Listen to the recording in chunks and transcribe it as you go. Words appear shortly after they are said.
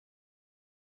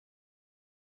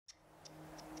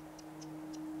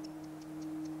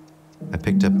I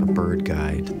picked up a bird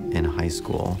guide in high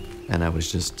school, and I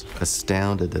was just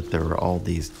astounded that there were all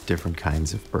these different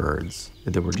kinds of birds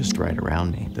that were just right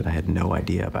around me that I had no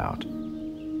idea about.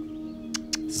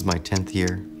 This is my 10th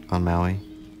year on Maui.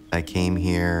 I came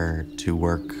here to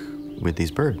work with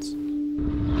these birds.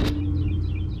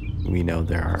 We know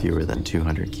there are fewer than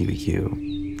 200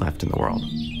 kiwikiu left in the world.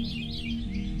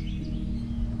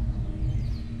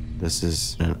 This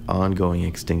is an ongoing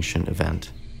extinction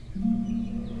event.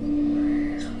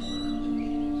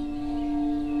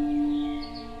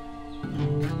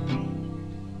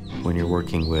 When you're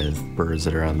working with birds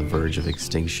that are on the verge of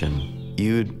extinction,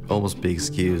 you'd almost be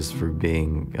excused for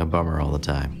being a bummer all the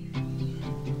time.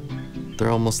 They're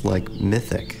almost like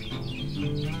mythic.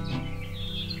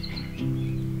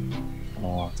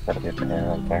 Oh, it's gotta be a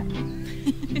banana right there.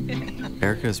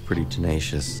 Erika is pretty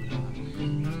tenacious,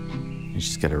 and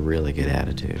she's got a really good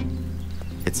attitude.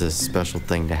 It's a special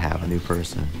thing to have a new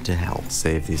person to help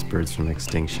save these birds from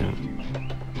extinction.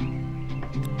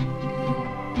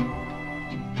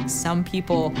 Some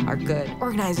people are good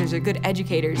organizers or good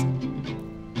educators.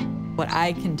 What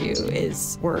I can do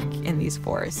is work in these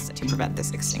forests to prevent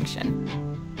this extinction.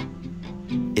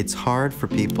 It's hard for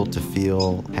people to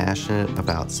feel passionate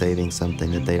about saving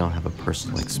something that they don't have a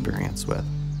personal experience with.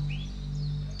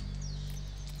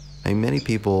 I mean, many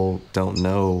people don't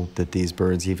know that these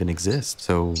birds even exist,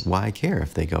 so why care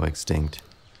if they go extinct?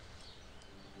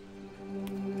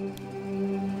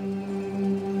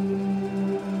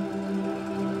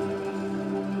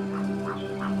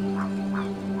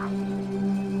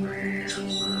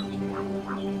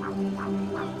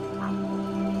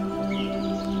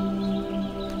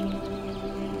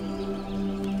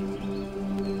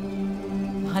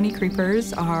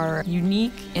 Honeycreepers are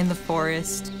unique in the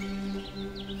forest.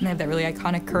 They have that really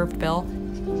iconic curved bill.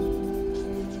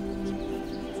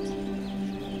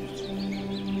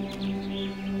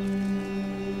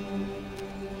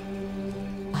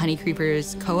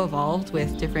 Honeycreepers co-evolved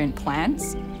with different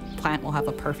plants. The plant will have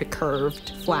a perfect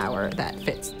curved flower that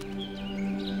fits.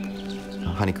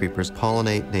 Honeycreepers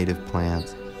pollinate native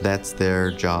plants. That's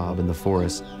their job in the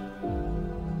forest.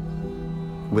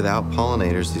 Without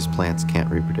pollinators, these plants can't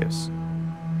reproduce.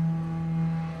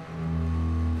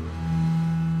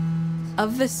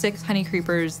 Of the 6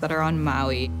 honeycreepers that are on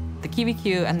Maui, the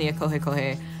kiwikiu and the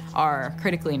akohekohe are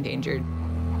critically endangered.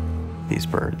 These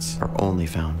birds are only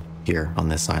found here on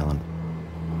this island.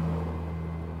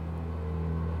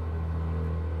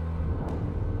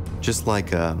 Just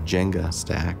like a Jenga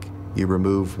stack, you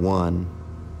remove one,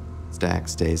 stack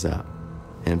stays up.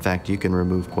 And in fact, you can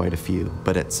remove quite a few,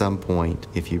 but at some point,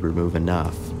 if you remove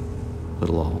enough,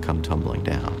 it'll all come tumbling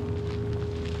down.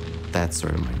 That's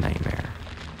sort of my nightmare.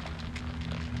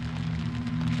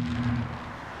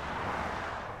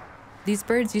 These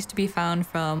birds used to be found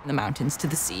from the mountains to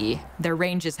the sea. Their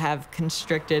ranges have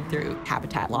constricted through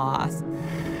habitat loss.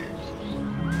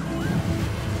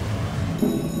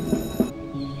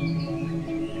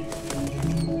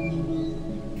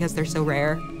 Because they're so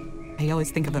rare, I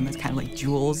always think of them as kind of like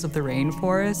jewels of the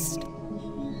rainforest.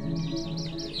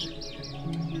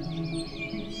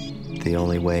 The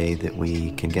only way that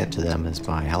we can get to them is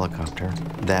by helicopter.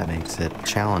 That makes it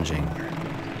challenging.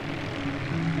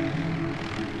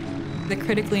 The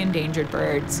critically endangered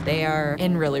birds, they are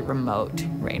in really remote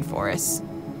rainforests.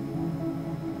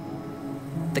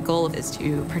 The goal is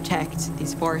to protect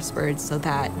these forest birds so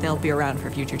that they'll be around for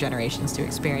future generations to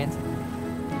experience.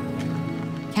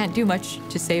 Can't do much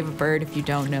to save a bird if you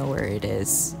don't know where it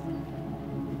is.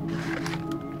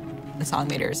 The song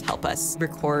leaders help us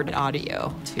record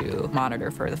audio to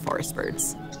monitor for the forest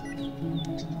birds.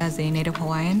 As a native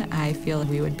Hawaiian, I feel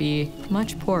we would be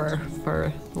much poorer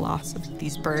for the loss of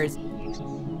these birds.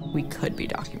 We could be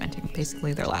documenting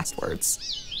basically their last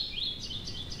words.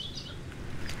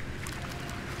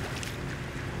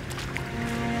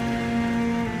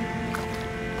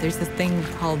 There's this thing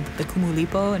called the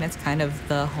kumulipo, and it's kind of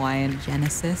the Hawaiian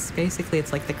Genesis. Basically,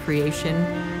 it's like the creation.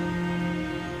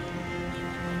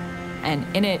 And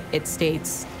in it, it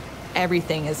states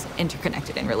everything is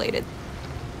interconnected and related.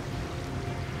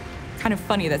 Kind of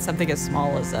funny that something as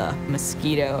small as a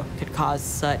mosquito could cause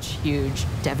such huge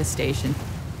devastation.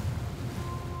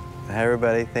 Hi,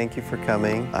 everybody. Thank you for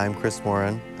coming. I'm Chris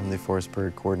Moran. I'm the forest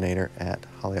bird coordinator at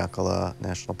Haleakalā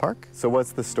National Park. So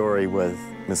what's the story with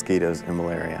mosquitoes and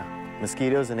malaria?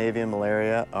 Mosquitoes and avian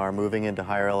malaria are moving into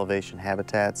higher elevation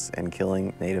habitats and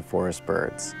killing native forest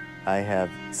birds. I have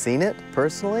seen it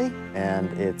personally, and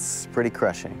it's pretty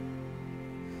crushing.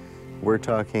 We're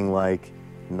talking like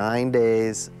 9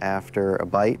 days after a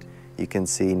bite, you can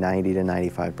see 90 to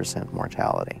 95%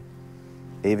 mortality.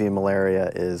 Avian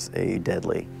malaria is a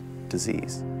deadly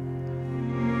disease.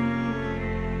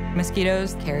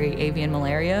 Mosquitoes carry avian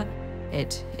malaria.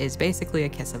 It is basically a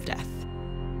kiss of death.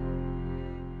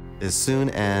 As soon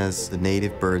as the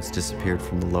native birds disappeared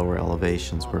from the lower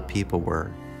elevations where people were,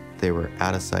 they were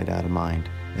out of sight, out of mind.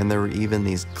 And there were even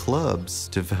these clubs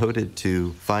devoted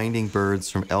to finding birds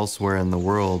from elsewhere in the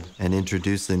world and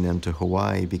introducing them to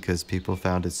Hawaii because people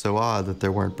found it so odd that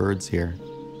there weren't birds here.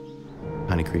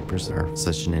 Honeycreepers are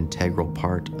such an integral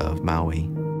part of Maui,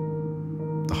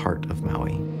 the heart of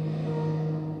Maui.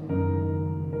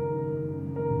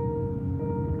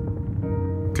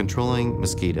 Controlling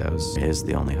mosquitoes is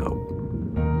the only hope.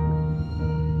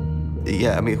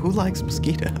 Yeah, I mean, who likes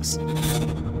mosquitoes?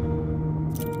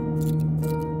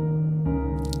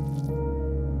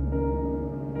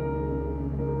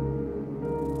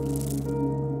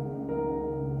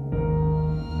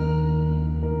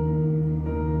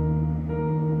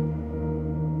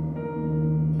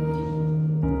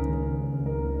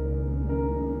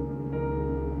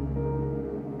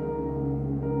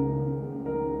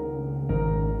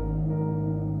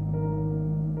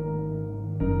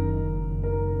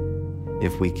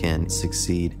 If we can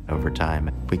succeed over time,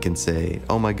 we can say,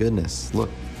 oh my goodness, look,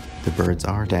 the birds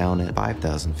are down at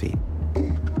 5,000 feet.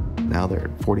 Now they're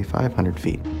at 4,500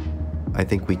 feet. I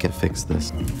think we can fix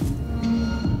this.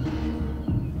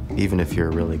 Even if you're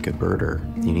a really good birder,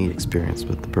 you need experience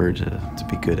with the bird to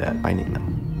be good at finding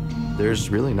them.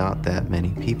 There's really not that many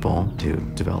people to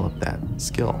develop that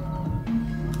skill.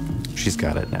 She's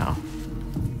got it now.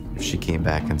 If she came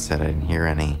back and said I didn't hear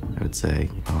any, I would say,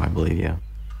 oh, I believe you.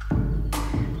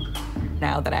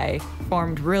 Now that I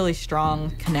formed really strong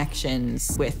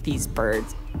connections with these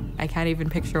birds, I can't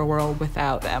even picture a world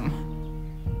without them.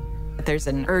 There's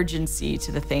an urgency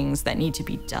to the things that need to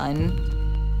be done.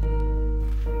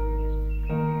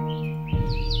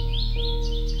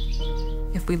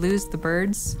 If we lose the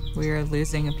birds, we are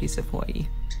losing a piece of Hawaii.